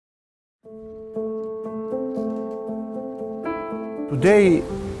Today,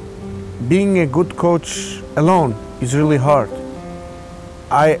 being a good coach alone is really hard.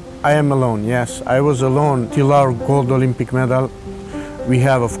 I am alone, yes. I was alone till our gold Olympic medal. We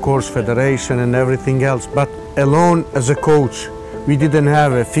have, of course, federation and everything else, but alone as a coach. We didn't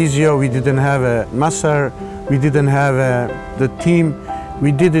have a physio, we didn't have a masseur, we didn't have the team.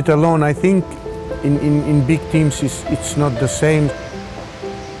 We did it alone. I think in big teams it's not the same.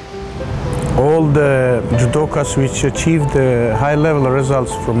 All the judokas which achieved high-level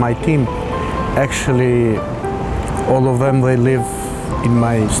results from my team, actually all of them, they live in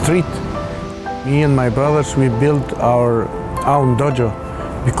my street. Me and my brothers, we built our own dojo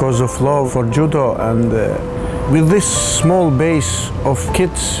because of love for judo, and with this small base of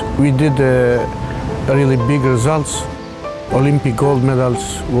kids we did really big results. Olympic gold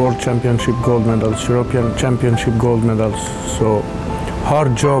medals, World Championship gold medals, European Championship gold medals. So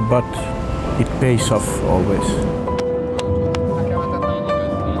hard job, but it pays off always.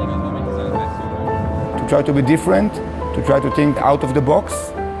 To try to be different, to try to think out of the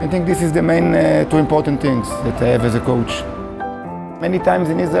box. I think this is the main two important things that I have as a coach. Many times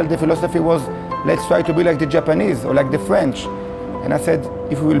in Israel the philosophy was, let's try to be like the Japanese or like the French. And I said,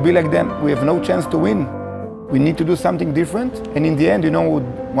 if we will be like them, we have no chance to win. We need to do something different. And in the end, you know,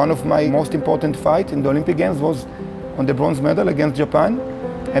 one of my most important fights in the Olympic Games was on the bronze medal against Japan,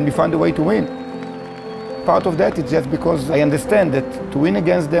 and we found a way to win. Part of that is just because I understand that to win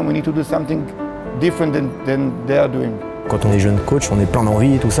against them, we need to do something different than they are doing. Quand on est jeune coach, on est plein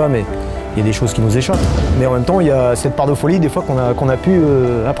d'envie et tout ça, mais il y a des choses qui nous échappent. Mais en même temps, il y a cette part de folie des fois qu'on a pu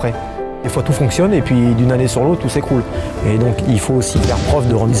après. Des fois tout fonctionne et puis d'une année sur l'autre tout s'écroule. Et donc il faut aussi faire preuve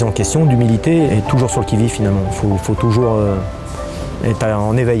de remise en question, d'humilité et toujours sur le qui-vive finalement. Il faut toujours être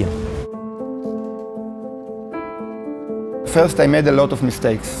en éveil. First, I made a lot of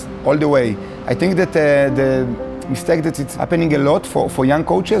mistakes all the way. I think that the mistake that it's happening a lot for young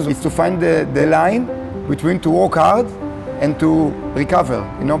coaches is to find the line between to work hard and to recover,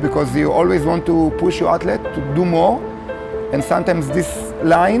 you know, because you always want to push your athlete to do more, and sometimes this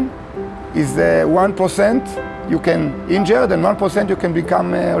line is 1% you can injure, then 1% you can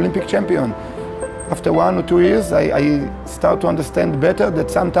become an Olympic champion. After 1 or 2 years, I start to understand better that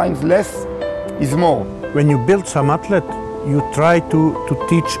sometimes less is more. When you build some athlete, you try to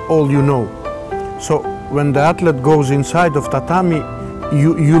teach all you know. So when the athlete goes inside of tatami,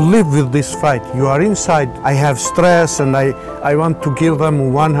 you live with this fight. You are inside. I have stress and I want to give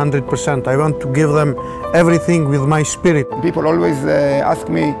them 100%. I want to give them everything with my spirit. People always ask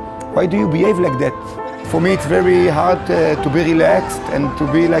me, why do you behave like that? For me, it's very hard to be relaxed and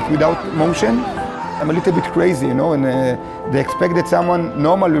to be like without motion. I'm a little bit crazy, you know, and they expect that someone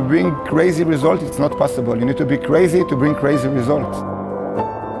normal will bring crazy results. It's not possible. You need to be crazy to bring crazy results.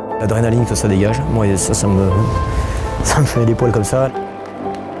 L'adrénaline, ça dégage. Moi, ça me fait les poils comme ça.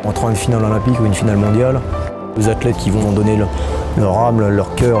 Entre une finale olympique ou une finale mondiale, les athlètes qui vont donner leur âme,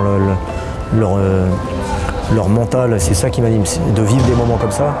 leur cœur, leur mental, c'est ça qui m'anime. De vivre des moments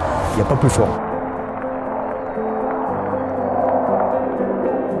comme ça, il n'y a pas plus fort.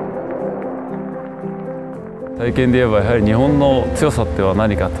 体験で言えばやはり日本の強さっては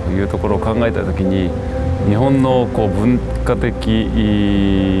何かというところを考えたときに、日本の文化的取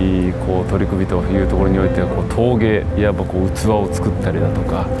り組みというところにおいては陶芸、いわば器を作ったりだと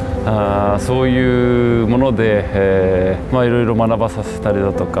か、そういうもので、いろいろ学ばさせたり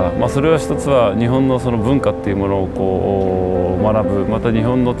だとか、それは一つは日本のその文化っていうものを学ぶ、また日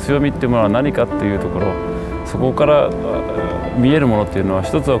本の強みっていうものは何かっていうところ、そこから見えるものっていうのは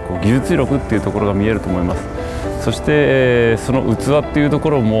一つは技術力っていうところが見えると思います。そして、その器っていうとこ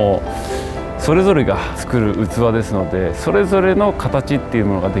ろもそれぞれが作る器ですので、それぞれの形っていう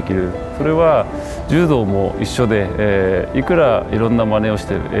ものができる。それは柔道も一緒で、いくらいろんな真似をし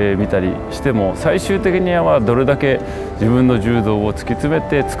てみたりしても、最終的にはどれだけ自分の柔道を突き詰め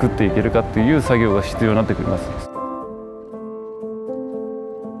て作っていけるかっていう作業が必要になってきます。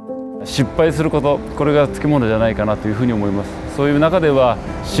失敗すること、これがつきものじゃないかなというふうに思います。そういう中では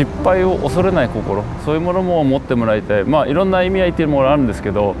失敗を恐れない心、そういうものも持ってもらいたい。いろんな意味合いっていうものがあるんです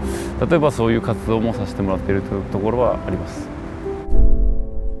けど、例えばそういう活動もさせてもらっているというところはあります。